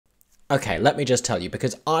Okay, let me just tell you,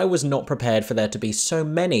 because I was not prepared for there to be so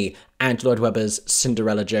many Andrew Lloyd Webber's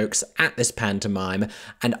Cinderella jokes at this pantomime,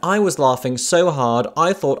 and I was laughing so hard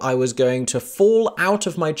I thought I was going to fall out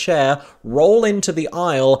of my chair, roll into the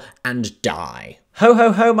aisle, and die. Ho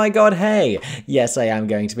ho ho, my god, hey! Yes, I am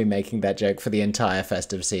going to be making that joke for the entire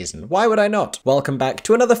festive season. Why would I not? Welcome back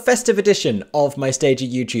to another festive edition of my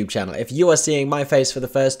Stagey YouTube channel. If you are seeing my face for the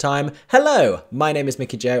first time, hello! My name is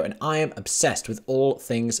Mickey Joe and I am obsessed with all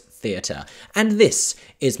things theatre. And this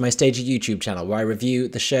is my Stagey YouTube channel where I review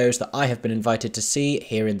the shows that I have been invited to see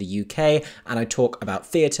here in the UK, and I talk about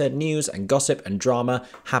theatre, news and gossip and drama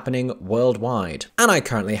happening worldwide. And I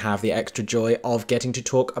currently have the extra joy of getting to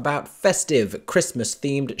talk about festive,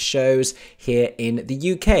 Christmas-themed shows here in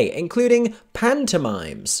the UK, including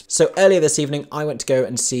pantomimes. So earlier this evening, I went to go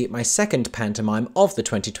and see my second pantomime of the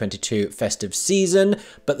 2022 festive season,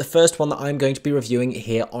 but the first one that I'm going to be reviewing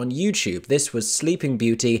here on YouTube. This was Sleeping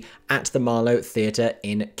Beauty at the Marlowe Theatre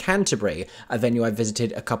in Canterbury, a venue I've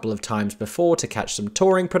visited a couple of times before to catch some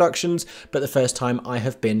touring productions, but the first time I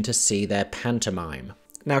have been to see their pantomime.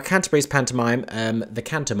 Now, Canterbury's pantomime, the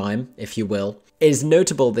Cantomime, if you will, is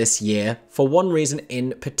notable this year for one reason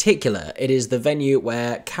in particular. It is the venue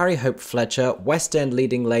where Carrie Hope Fletcher, West End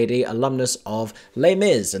leading lady, alumnus of Les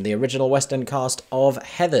Mis and the original West End cast of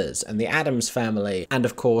Heathers and the Addams Family, and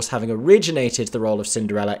of course having originated the role of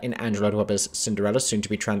Cinderella in Andrew Lloyd Webber's Cinderella, soon to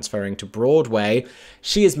be transferring to Broadway,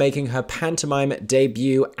 she is making her pantomime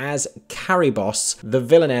debut as Carriebosse, the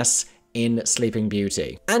villainess in Sleeping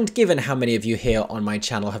Beauty. And given how many of you here on my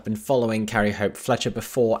channel have been following Carrie Hope Fletcher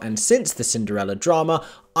before and since the Cinderella drama,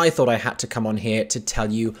 I thought I had to come on here to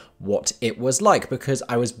tell you what it was like, because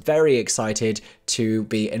I was very excited to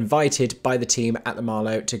be invited by the team at the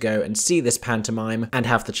Marlowe to go and see this pantomime and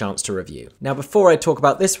have the chance to review. Now, before I talk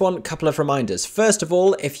about this one, a couple of reminders. First of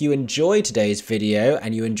all, if you enjoyed today's video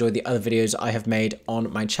and you enjoyed the other videos I have made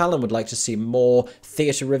on my channel and would like to see more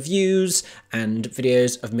theatre reviews and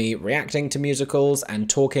videos of me reacting to musicals and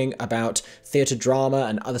talking about theatre drama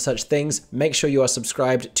and other such things, make sure you are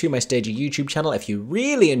subscribed to my Stagey YouTube channel. If you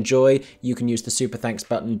really enjoy, you can use the super thanks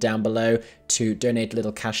button down below to donate a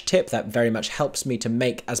little cash tip. That very much helps me to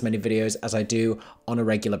make as many videos as I do on a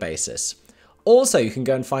regular basis. Also, you can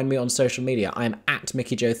go and find me on social media. I am at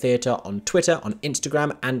Mickey Joe Theatre on Twitter, on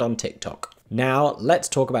Instagram and on TikTok. Now, let's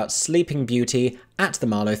talk about Sleeping Beauty at the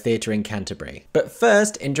Marlowe Theatre in Canterbury. But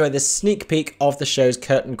first, enjoy this sneak peek of the show's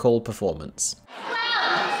curtain call performance.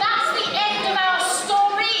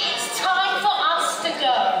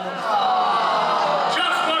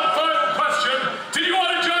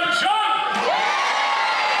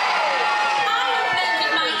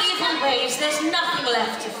 There's nothing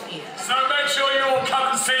left to fear. So make sure you all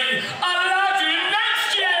come and see Aladdin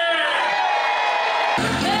next year!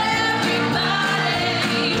 Everybody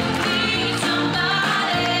needs somebody.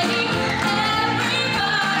 Everybody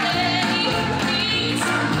needs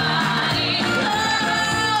somebody.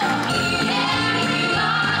 Oh, everybody needs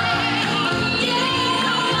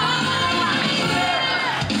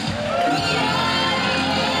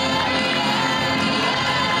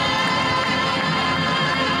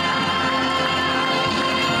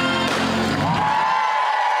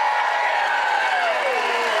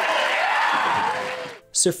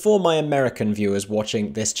So for my American viewers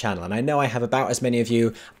watching this channel, and I know I have about as many of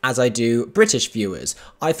you as I do British viewers,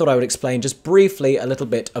 I thought I would explain just briefly a little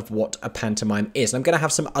bit of what a pantomime is. And I'm going to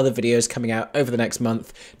have some other videos coming out over the next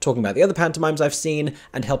month talking about the other pantomimes I've seen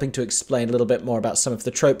and helping to explain a little bit more about some of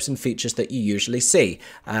the tropes and features that you usually see,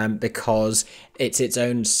 because it's its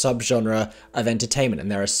own subgenre of entertainment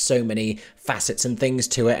and there are so many facets and things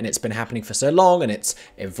to it, and it's been happening for so long and it's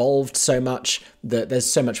evolved so much that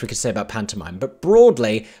there's so much we could say about pantomime. But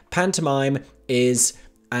broadly, pantomime is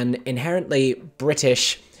an inherently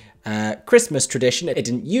British Christmas tradition. It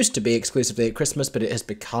didn't used to be exclusively at Christmas, but it has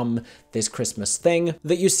become this Christmas thing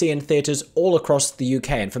that you see in theatres all across the UK.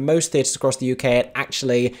 And for most theatres across the UK, it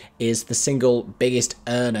actually is the single biggest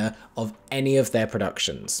earner of any of their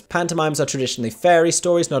productions. Pantomimes are traditionally fairy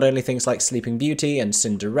stories, not only things like Sleeping Beauty and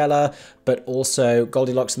Cinderella, but also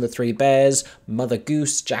Goldilocks and the Three Bears, Mother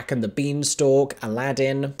Goose, Jack and the Beanstalk,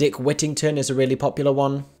 Aladdin. Dick Whittington is a really popular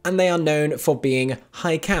one. And they are known for being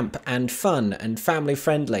high camp and fun and family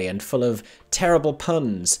friendly and full of terrible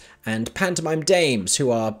puns, and pantomime dames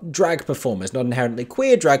who are drag performers, not inherently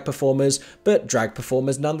queer drag performers, but drag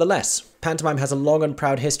performers nonetheless. Pantomime has a long and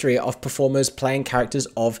proud history of performers playing characters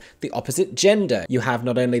of the opposite gender. You have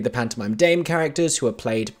not only the pantomime dame characters who are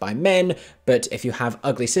played by men, but if you have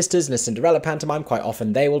ugly sisters in a Cinderella pantomime, quite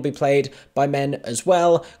often they will be played by men as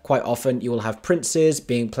well. Quite often you will have princes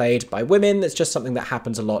being played by women. That's just something that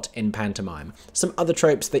happens a lot in pantomime. Some other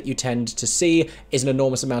tropes that you tend to see is an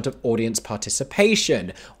enormous amount of audience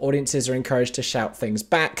participation. Audiences are encouraged to shout things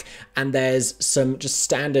back, and there's some just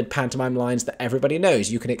standard pantomime lines that everybody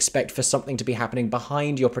knows. You can expect for something to be happening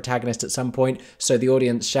behind your protagonist at some point, so the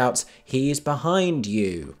audience shouts, "He's behind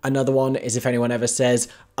you." Another one is if anyone ever says,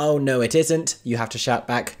 "Oh no it isn't," you have to shout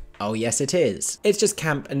back, "Oh yes it is." It's just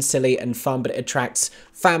camp and silly and fun, but it attracts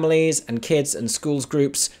families and kids and schools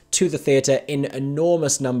groups to the theatre in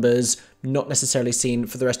enormous numbers, not necessarily seen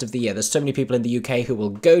for the rest of the year. There's so many people in the UK who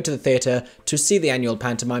will go to the theatre to see the annual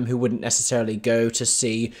pantomime who wouldn't necessarily go to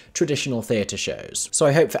see traditional theatre shows. So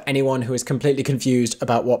I hope for anyone who is completely confused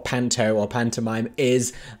about what panto or pantomime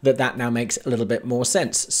is, that now makes a little bit more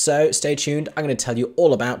sense. So stay tuned, I'm going to tell you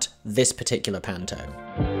all about this particular panto.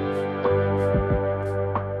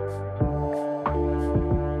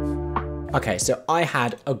 Okay, so I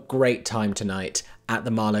had a great time tonight at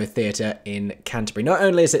the Marlowe Theatre in Canterbury. Not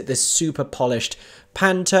only is it this super polished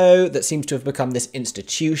panto that seems to have become this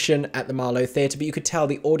institution at the Marlowe Theatre, but you could tell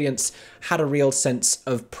the audience had a real sense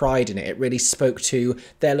of pride in it. It really spoke to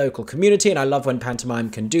their local community, and I love when pantomime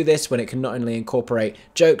can do this, when it can not only incorporate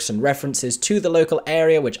jokes and references to the local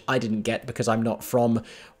area, which I didn't get because I'm not from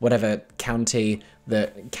whatever county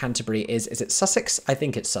that Canterbury is. Is it Sussex? I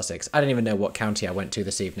think it's Sussex. I don't even know what county I went to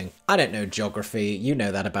this evening. I don't know geography. You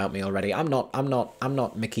know that about me already. I'm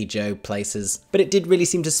not Mickey Joe places. But it did really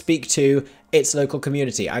seem to speak to its local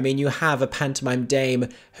community. I mean, you have a pantomime dame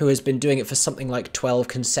who has been doing it for something like 12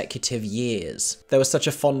 consecutive years. There was such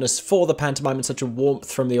a fondness for the pantomime and such a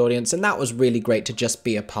warmth from the audience, and that was really great to just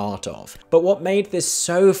be a part of. But what made this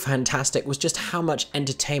so fantastic was just how much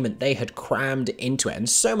entertainment they had crammed into it, and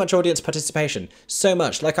so much audience participation. So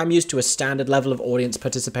much. Like, I'm used to a standard level of audience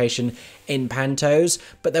participation in pantos,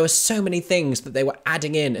 but there were so many things that they were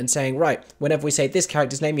adding in and saying, right, whenever we say this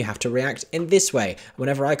character's name, you have to react in this way.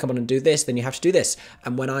 Whenever I come on and do this, then you have to do this.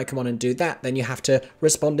 And when I come on and do that, then you have to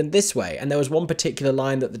respond in this way. And there was one particular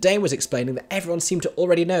line that the dame was explaining that everyone seemed to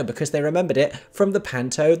already know because they remembered it from the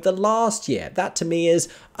panto the last year. That to me is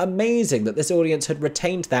amazing, that this audience had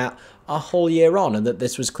retained that a whole year on, and that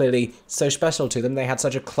this was clearly so special to them. They had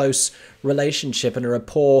such a close relationship and a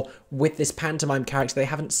rapport with this pantomime character they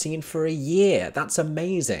haven't seen for a year. That's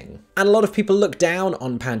amazing. And a lot of people look down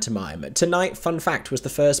on pantomime. Tonight, fun fact, was the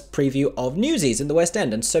first preview of Newsies in the West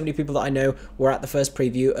End, and so many people that I know were at the first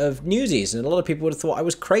preview of Newsies, and a lot of people would have thought I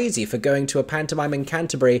was crazy for going to a pantomime in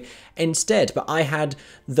Canterbury instead, but I had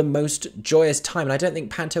the most joyous time, and I don't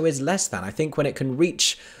think panto is less than. I think when it can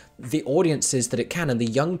reach the audiences that it can and the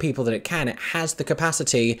young people that it can, it has the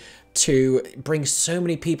capacity to bring so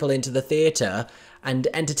many people into the theatre and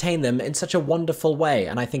entertain them in such a wonderful way,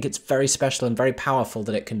 and I think it's very special and very powerful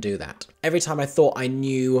that it can do that. Every time I thought I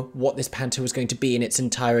knew what this panto was going to be in its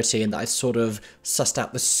entirety, and that I sort of sussed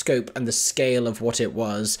out the scope and the scale of what it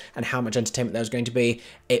was and how much entertainment there was going to be,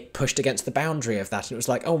 it pushed against the boundary of that, and it was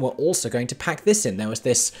like, oh, we're also going to pack this in. There was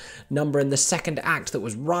this number in the second act that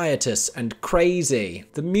was riotous and crazy.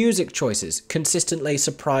 The music choices consistently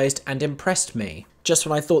surprised and impressed me. Just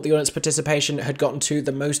when I thought the audience participation had gotten to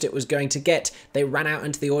the most it was going to get, they ran out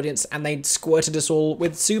into the audience and they squirted us all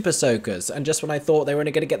with super soakers. And just when I thought they were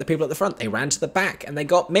only going to get the people at the front, they ran to the back and they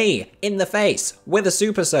got me in the face with a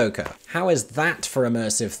super soaker. How is that for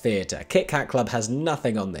immersive theatre? Kit Kat Club has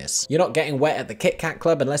nothing on this. You're not getting wet at the Kit Kat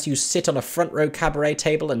Club unless you sit on a front row cabaret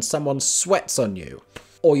table and someone sweats on you.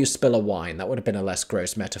 Or you spill a wine. That would have been a less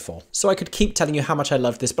gross metaphor. So I could keep telling you how much I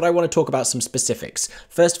loved this, but I want to talk about some specifics.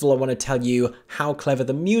 First of all, I want to tell you how clever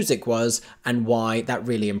the music was and why that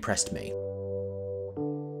really impressed me.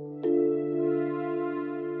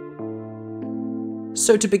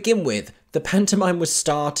 So to begin with, the pantomime was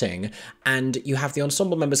starting and you have the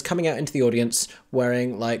ensemble members coming out into the audience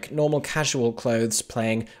wearing like normal casual clothes,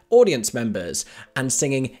 playing audience members and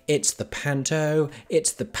singing, "It's the panto,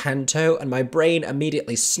 it's the panto," and my brain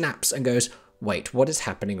immediately snaps and goes, wait, what is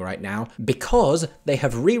happening right now? Because they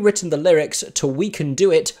have rewritten the lyrics to "We Can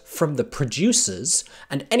Do It" from the producers,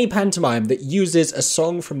 and any pantomime that uses a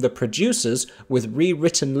song from the producers with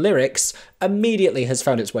rewritten lyrics immediately has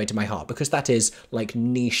found its way to my heart, because that is like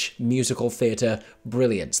niche musical theatre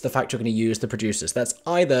brilliance. The fact you're going to use the producers. That's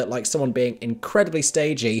either like someone being incredibly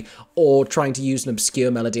stagey or trying to use an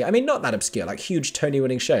obscure melody. I mean, not that obscure, like huge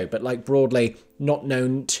Tony-winning show, but like broadly not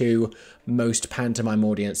known to most pantomime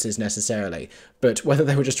audiences necessarily. But whether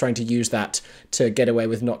they were just trying to use that to get away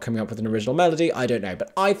with not coming up with an original melody, I don't know.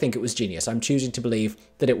 But I think it was genius. I'm choosing to believe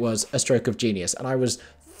that it was a stroke of genius, and I was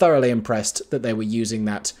thoroughly impressed that they were using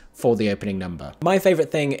that for the opening number. My favourite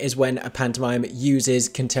thing is when a pantomime uses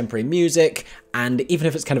contemporary music, and even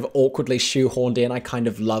if it's kind of awkwardly shoehorned in, I kind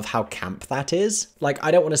of love how camp that is. Like, I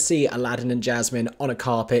don't want to see Aladdin and Jasmine on a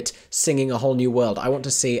carpet singing A Whole New World. I want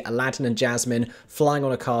to see Aladdin and Jasmine flying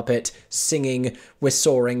on a carpet singing We're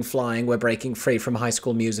Soaring, Flying, We're Breaking Free from High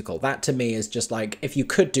School Musical. That to me is just like, if you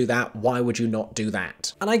could do that, why would you not do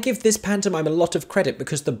that? And I give this pantomime a lot of credit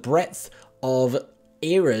because the breadth of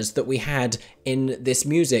eras that we had in this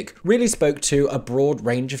music really spoke to a broad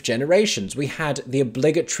range of generations. We had the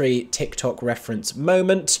obligatory TikTok reference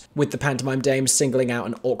moment with the pantomime dame singling out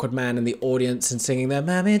an awkward man in the audience and singing the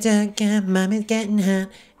 "Mommy's getting hurt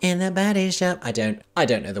in the body shop." I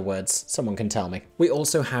don't know the words. Someone can tell me. We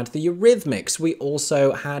also had the Eurythmics. We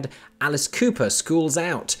also had Alice Cooper, School's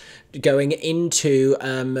Out, going into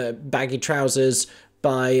Baggy Trousers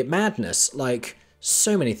by Madness. Like,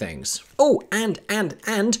 so many things. Oh, and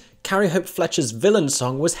Carrie Hope Fletcher's villain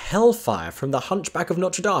song was Hellfire from The Hunchback of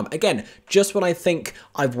Notre Dame. Again, just when I think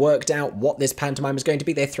I've worked out what this pantomime is going to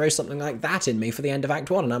be, they throw something like that in me for the end of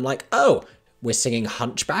Act 1, and I'm like, oh, we're singing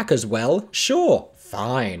Hunchback as well? Sure,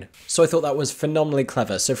 fine. So I thought that was phenomenally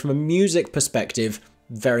clever. So from a music perspective,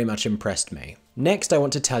 very much impressed me. Next, I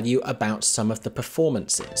want to tell you about some of the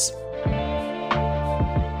performances.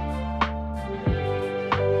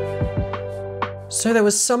 So there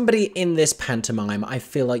was somebody in this pantomime I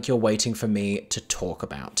feel like you're waiting for me to talk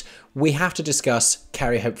about. We have to discuss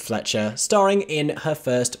Carrie Hope Fletcher starring in her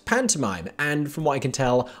first pantomime, and from what I can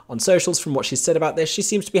tell on socials, from what she's said about this, she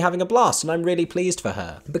seems to be having a blast, and I'm really pleased for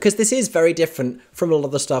her. Because this is very different from a lot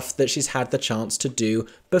of the stuff that she's had the chance to do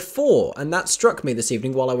before, and that struck me this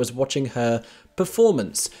evening while I was watching her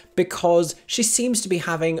performance, because she seems to be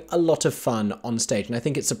having a lot of fun on stage, and I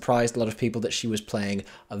think it surprised a lot of people that she was playing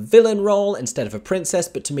a villain role instead of a princess,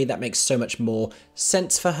 but to me that makes so much more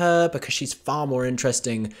sense for her because she's far more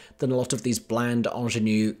interesting than a lot of these bland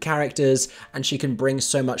ingenue characters, and she can bring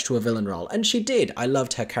so much to a villain role, and she did. I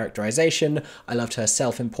loved her characterization, I loved her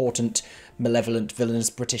self-important, malevolent, villainous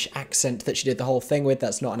British accent that she did the whole thing with.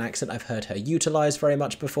 That's not an accent I've heard her utilize very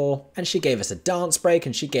much before. And she gave us a dance break,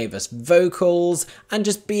 and she gave us vocals, and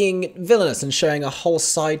just being villainous and showing a whole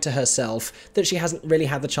side to herself that she hasn't really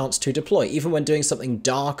had the chance to deploy, even when doing something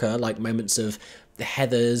darker, like moments of the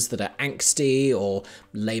Heathers that are angsty, or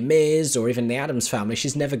Les Mis, or even the Addams Family.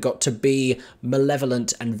 She's never got to be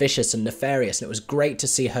malevolent and vicious and nefarious, and it was great to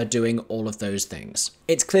see her doing all of those things.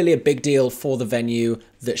 It's clearly a big deal for the venue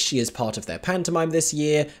that she is part of their pantomime this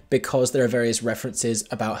year, because there are various references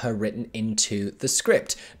about her written into the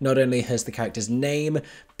script. Not only has the character's name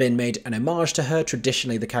been made an homage to her,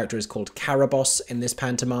 traditionally the character is called Carriebosse in this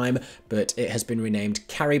pantomime, but it has been renamed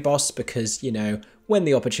Carriebosse because, you know, when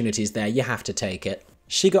the opportunity is there, you have to take it.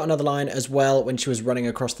 She got another line as well when she was running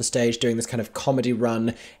across the stage doing this kind of comedy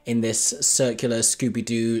run in this circular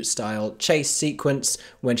Scooby-Doo style chase sequence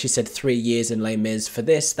when she said 3 years in Les Mis for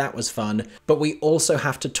this. That was fun. But we also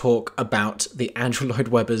have to talk about the Andrew Lloyd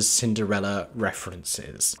Webber's Cinderella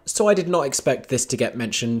references. So I did not expect this to get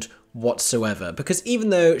mentioned whatsoever, because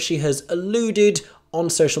even though she has alluded on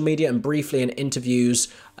social media and briefly in interviews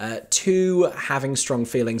to having strong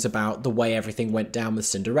feelings about the way everything went down with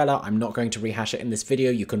Cinderella, I'm not going to rehash it in this video.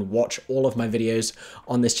 You can watch all of my videos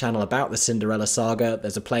on this channel about the Cinderella saga.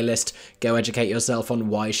 There's a playlist. Go educate yourself on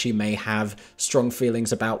why she may have strong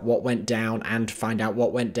feelings about what went down and find out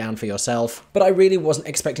what went down for yourself. But I really wasn't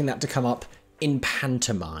expecting that to come up in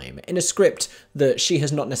pantomime, in a script that she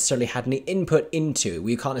has not necessarily had any input into.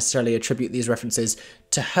 We can't necessarily attribute these references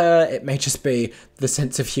to her. It may just be the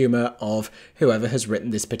sense of humour of whoever has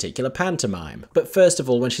written this particular pantomime. But first of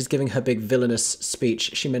all, when she's giving her big villainous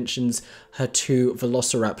speech, she mentions her 2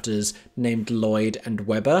 velociraptors named Lloyd and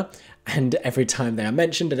Webber, and every time they are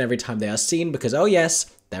mentioned and every time they are seen, because oh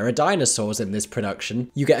yes, there are dinosaurs in this production,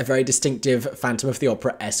 you get a very distinctive Phantom of the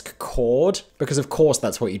Opera-esque chord, because of course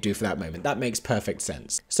that's what you do for that moment. That makes perfect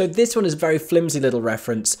sense. So this one is a very flimsy little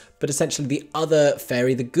reference, but essentially the other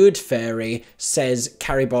fairy, the good fairy, says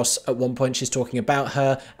Carriebosse at one point. She's talking about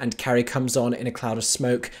her, and Carrie comes on in a cloud of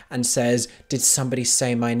smoke and says, "Did somebody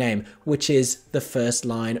say my name?" Which is the first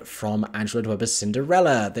line from Andrew Lloyd Webber's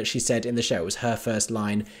Cinderella that she said in the show. It was her first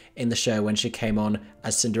line in the show when she came on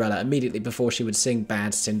as Cinderella, immediately before she would sing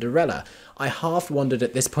Bad Cinderella. I half wondered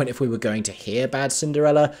at this point if we were going to hear Bad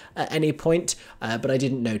Cinderella at any point, but I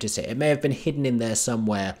didn't notice it. It may have been hidden in there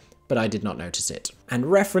somewhere, but I did not notice it.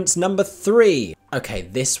 And reference number 3. Okay,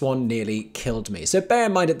 this one nearly killed me. So bear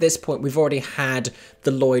in mind at this point, we've already had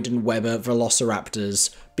the Lloyd and Webber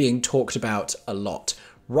Velociraptors being talked about a lot.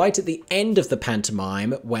 Right at the end of the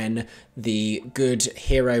pantomime, when the good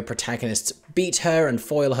hero protagonists beat her and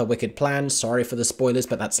foil her wicked plan, sorry for the spoilers,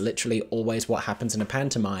 but that's literally always what happens in a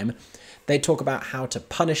pantomime, they talk about how to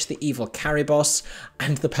punish the evil Carriebosse,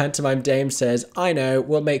 and the pantomime dame says, I know,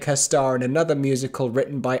 we'll make her star in another musical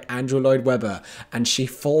written by Andrew Lloyd Webber, and she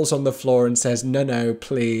falls on the floor and says, no, no,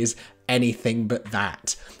 please, anything but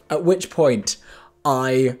that. At which point,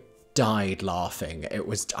 I died laughing.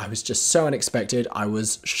 I was just so unexpected. I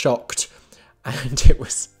was shocked, and it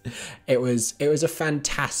was a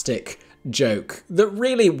fantastic joke that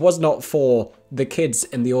really was not for the kids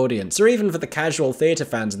in the audience, or even for the casual theatre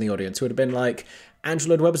fans in the audience who would have been like, Andrew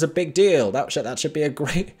Lloyd Webber's a big deal. That should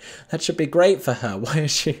be great for her.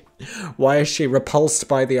 Why is she repulsed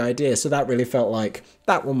by the idea? So that really felt like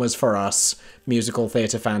that one was for us musical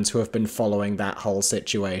theatre fans who have been following that whole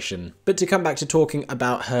situation. But to come back to talking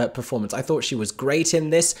about her performance, I thought she was great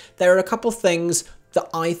in this. There are a couple things that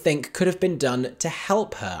I think could have been done to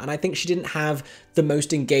help her, and I think she didn't have the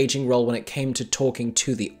most engaging role when it came to talking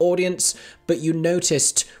to the audience, but you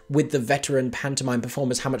noticed with the veteran pantomime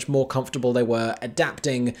performers how much more comfortable they were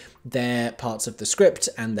adapting their parts of the script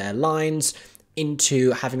and their lines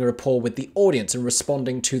into having a rapport with the audience and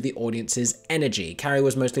responding to the audience's energy. Carrie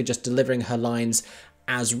was mostly just delivering her lines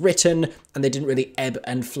as written, and they didn't really ebb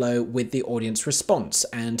and flow with the audience response.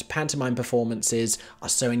 And pantomime performances are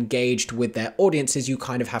so engaged with their audiences, you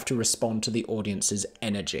kind of have to respond to the audience's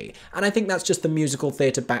energy. And I think that's just the musical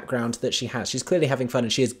theatre background that she has. She's clearly having fun,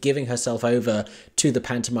 and she is giving herself over to the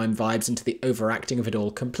pantomime vibes and to the overacting of it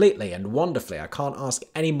all completely and wonderfully. I can't ask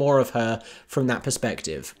any more of her from that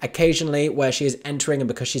perspective. Occasionally, where she is entering, and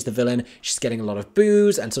because she's the villain, she's getting a lot of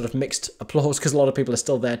boos and sort of mixed applause because a lot of people are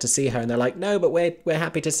still there to see her, and they're like, no, but we're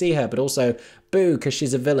happy to see her, but also boo because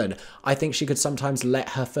she's a villain. I think she could sometimes let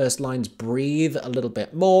her first lines breathe a little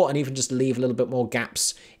bit more and even just leave a little bit more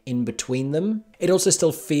gaps in between them. It also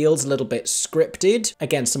still feels a little bit scripted.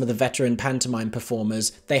 Again, some of the veteran pantomime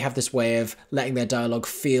performers, they have this way of letting their dialogue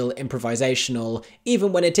feel improvisational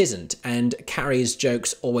even when it isn't, and Carrie's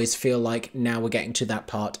jokes always feel like now we're getting to that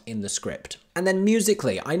part in the script. And then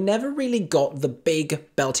musically, I never really got the big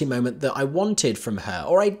belty moment that I wanted from her,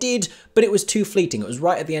 or I did, but it was too fleeting. It was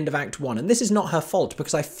right at the end of Act 1, and this is not her fault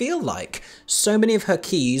because I feel like so many of her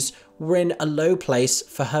keys were in a low place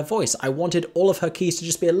for her voice. I wanted all of her keys to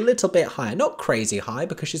just be a little bit higher, not crazy high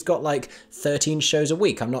because she's got like 13 shows a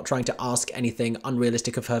week. I'm not trying to ask anything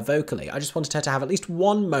unrealistic of her vocally. I just wanted her to have at least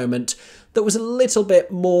one moment that was a little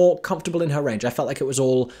bit more comfortable in her range. I felt like it was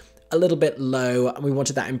all a little bit low, and we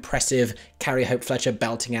wanted that impressive Carrie Hope Fletcher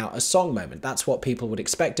belting out a song moment. That's what people would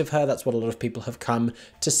expect of her. That's what a lot of people have come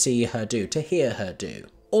to see her do, to hear her do.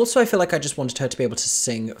 Also, I feel like I just wanted her to be able to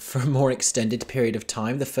sing for a more extended period of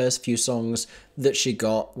time. The first few songs that she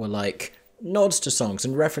got were like nods to songs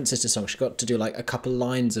and references to songs. She got to do like a couple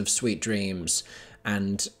lines of Sweet Dreams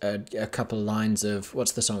and a couple lines of,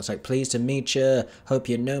 what's the song? It's like, pleased to meet you, hope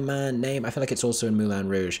you know my name. I feel like it's also in Moulin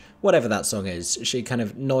Rouge. Whatever that song is, she kind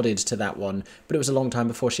of nodded to that one, but it was a long time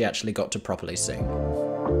before she actually got to properly sing.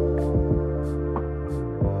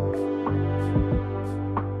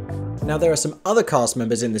 Now, there are some other cast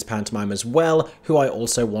members in this pantomime as well, who I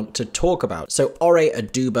also want to talk about. So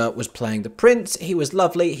Aduba was playing the prince. He was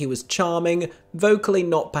lovely, he was charming, vocally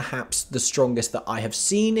not perhaps the strongest that I have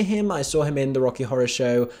seen him. I saw him in the Rocky Horror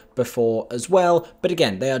Show before as well, but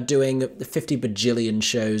again, they are doing 50 bajillion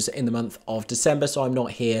shows in the month of December, so I'm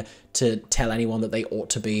not here to tell anyone that they ought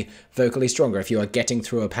to be vocally stronger. If you are getting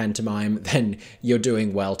through a pantomime, then you're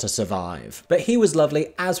doing well to survive. But he was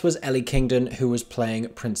lovely, as was Ellie Kingdon, who was playing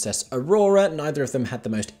Princess Aurora. Neither of them had the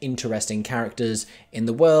most interesting characters in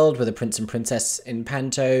the world, with a prince and princess in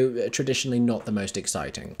panto, traditionally not the most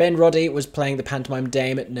exciting. Ben Roddy was playing the pantomime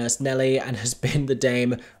dame, Nurse Nellie, and has been the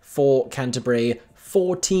dame for Canterbury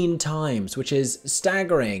 14 times, which is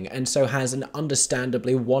staggering, and so has an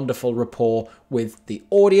understandably wonderful rapport with the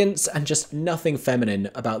audience, and just nothing feminine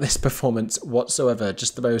about this performance whatsoever.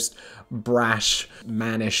 Just the most brash,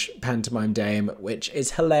 mannish pantomime dame, which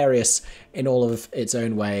is hilarious in all of its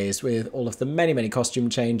own ways, with all of the many, many costume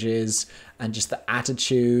changes and just the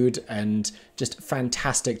attitude and just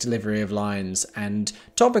fantastic delivery of lines and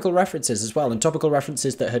topical references as well, and topical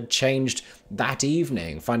references that had changed that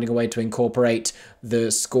evening, finding a way to incorporate the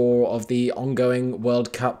score of the ongoing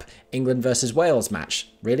World Cup England versus Wales match.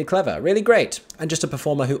 Really clever, really great, and just a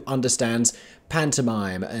performer who understands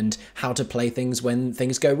pantomime and how to play things when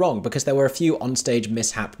things go wrong. Because there were a few onstage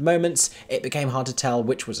mishap moments, it became hard to tell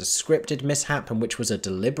which was a scripted mishap and which was a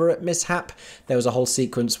deliberate mishap. There was a whole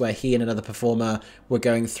sequence where he and another performer were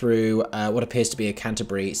going through what appears to be a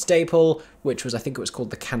Canterbury staple, which was, I think it was called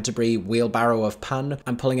the Canterbury Wheelbarrow of Pun,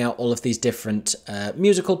 and pulling out all of these different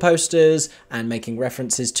musical posters and making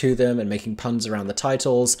references to them and making puns around the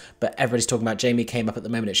titles. But everybody's talking about Jamie came up at the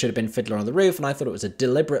moment it should have been Fiddler on the Roof, and I thought it was a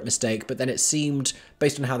deliberate mistake, but then it seemed,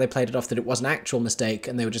 based on how they played it off, that it was an actual mistake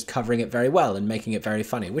and they were just covering it very well and making it very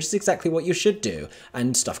funny, which is exactly what you should do.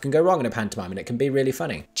 And stuff can go wrong in a pantomime and it can be really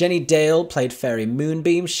funny. Jennie Dale played Fairy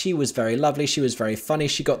Moonbeam. She was very lovely. She was very funny.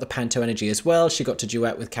 She got the panto energy as well. She got to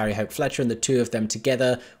duet with Carrie Hope Fletcher, and the two of them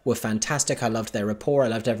together were fantastic. I loved their rapport. I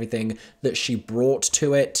loved everything that she brought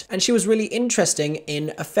to it. And she was really interesting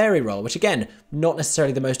in a fairy role, which again, not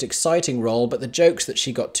necessarily the most exciting role, but the jokes that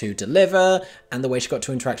she got to deliver and the way she got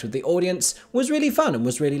to interact with the audience was really fun and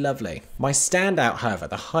was really lovely. My standout, however,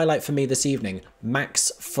 the highlight for me this evening,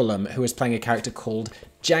 Max Fulham, who was playing a character called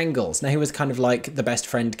Jangles. Now, he was kind of like the best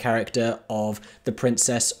friend character of the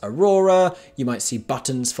Princess Aurora. You might see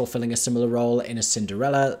Buttons fulfilling a similar role in a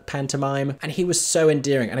Cinderella pantomime. And he was so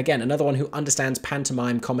endearing. And again, another one who understands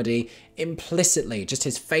pantomime comedy implicitly. Just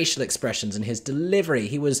his facial expressions and his delivery.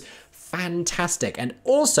 He was fantastic, and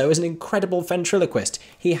also is an incredible ventriloquist.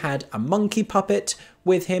 He had a monkey puppet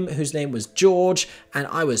with him whose name was George, and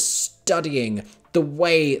I was studying the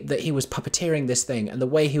way that he was puppeteering this thing and the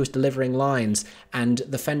way he was delivering lines, and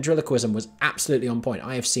the ventriloquism was absolutely on point.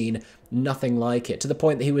 I have seen nothing like it, to the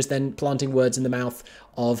point that he was then planting words in the mouth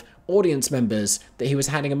of audience members that he was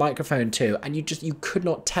handing a microphone to, and you could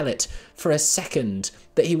not tell it for a second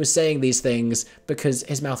that he was saying these things because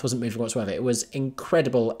his mouth wasn't moving whatsoever. It was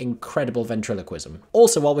incredible, incredible ventriloquism.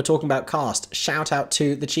 Also, while we're talking about cast, shout out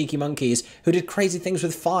to the Cheeky Monkeys who did crazy things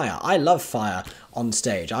with fire. I love fire on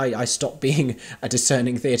stage. I stopped being a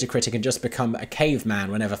discerning theatre critic and just become a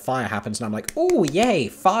caveman whenever fire happens, and I'm like, oh yay,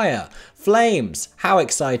 fire, flames, how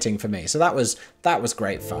exciting for me. So that was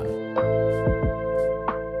great fun.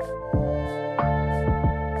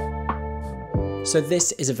 So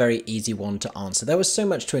this is a very easy one to answer. There was so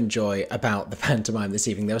much to enjoy about the pantomime this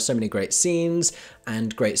evening. There were so many great scenes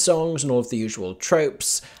and great songs and all of the usual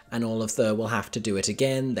tropes and all of the we'll have to do it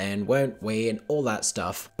again, then won't we, and all that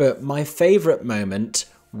stuff. But my favourite moment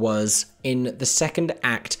was in the second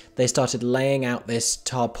act. They started laying out this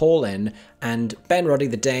tarpaulin, and Ben, Roddy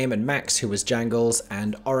the Dame, and Max, who was Jangles,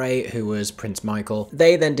 and Ore, who was Prince Michael,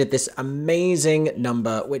 they then did this amazing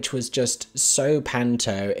number which was just so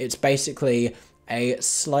panto. It's basically a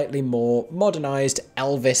slightly more modernised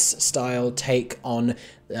Elvis-style take on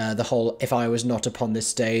the whole "if I was not upon this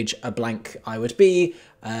stage, a blank I would be,"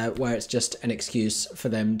 where it's just an excuse for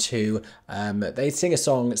them to, they sing a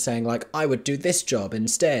song saying like, "I would do this job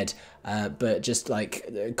instead," but just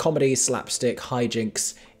like comedy, slapstick,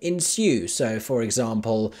 hijinks ensue. So, for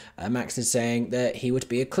example, Max is saying that he would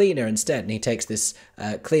be a cleaner instead, and he takes this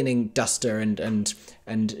cleaning duster and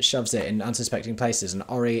shoves it in unsuspecting places, and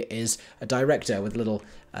Ori is a director with a little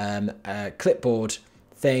clipboard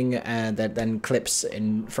thing that then clips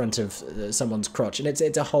in front of someone's crotch, and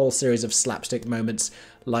it's a whole series of slapstick moments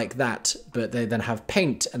like that. But they then have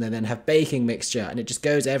paint, and they then have baking mixture, and it just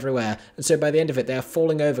goes everywhere, and so by the end of it they are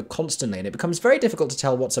falling over constantly, and it becomes very difficult to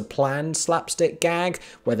tell what's a planned slapstick gag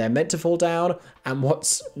where they're meant to fall down and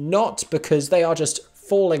what's not, because they are just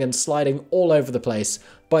falling and sliding all over the place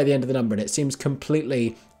by the end of the number, and it seems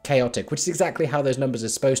completely chaotic, which is exactly how those numbers are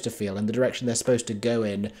supposed to feel and the direction they're supposed to go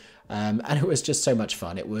in. And it was just so much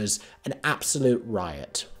fun. It was an absolute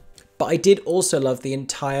riot. But I did also love the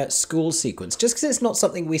entire school sequence, just because it's not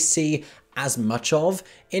something we see as much of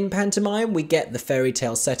in pantomime. We get the fairy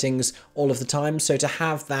tale settings all of the time, so to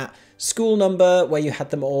have that school number where you had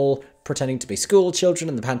them all pretending to be school children,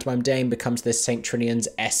 and the pantomime dame becomes this St.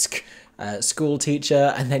 Trinian's-esque school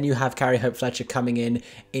teacher, and then you have Carrie Hope Fletcher coming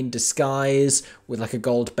in disguise with like a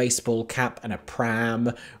gold baseball cap and a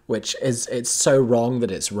pram, which is, it's so wrong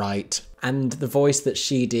that it's right. And the voice that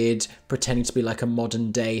she did, pretending to be like a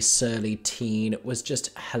modern day surly teen, was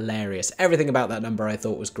just hilarious. Everything about that number I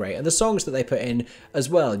thought was great. And the songs that they put in as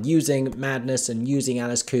well, using Madness and using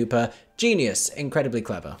Alice Cooper, genius, incredibly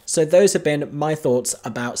clever. So those have been my thoughts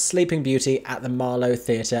about Sleeping Beauty at the Marlowe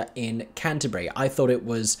Theatre in Canterbury. I thought it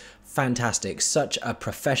was fantastic. Such a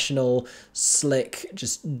professional, slick,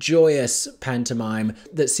 just joyous pantomime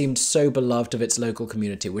that seemed so beloved of its local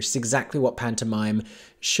community, which is exactly what pantomime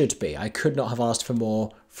should be. I could not have asked for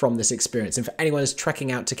more from this experience. And for anyone who's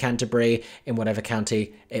trekking out to Canterbury, in whatever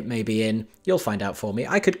county it may be in, you'll find out for me.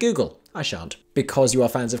 I could Google. I shan't. Because you are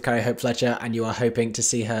fans of Carrie Hope Fletcher and you are hoping to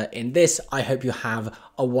see her in this, I hope you have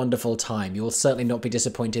a wonderful time. You will certainly not be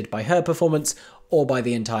disappointed by her performance or by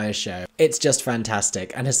the entire show. It's just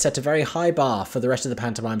fantastic and has set a very high bar for the rest of the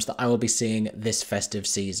pantomimes that I will be seeing this festive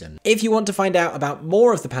season. If you want to find out about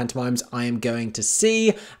more of the pantomimes I am going to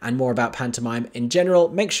see and more about pantomime in general,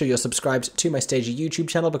 make sure you're subscribed to my Stagey YouTube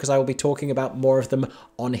channel because I will be talking about more of them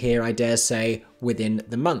on here, I dare say, within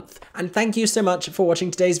the month. And thank you so much for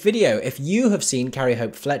watching today's video. If you have seen Carrie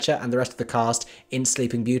Hope Fletcher and the rest of the cast in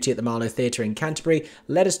Sleeping Beauty at the Marlowe Theatre in Canterbury,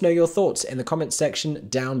 let us know your thoughts in the comments section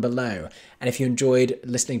down below. And if you enjoyed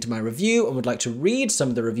listening to my review and would like to read some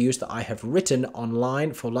of the reviews that I have written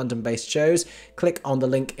online for London-based shows, click on the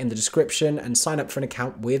link in the description and sign up for an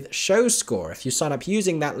account with ShowScore. If you sign up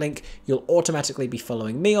using that link, you'll automatically be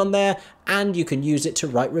following me on there and you can use it to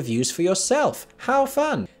write reviews for yourself. How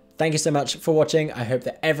fun! Thank you so much for watching. I hope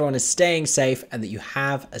that everyone is staying safe and that you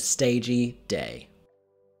have a stagey day.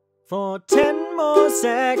 For 10 more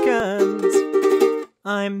seconds,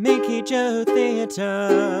 I'm Mickey Joe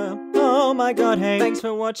Theatre. Oh my god, hey. Thanks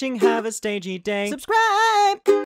for watching, have a stagey day. Subscribe!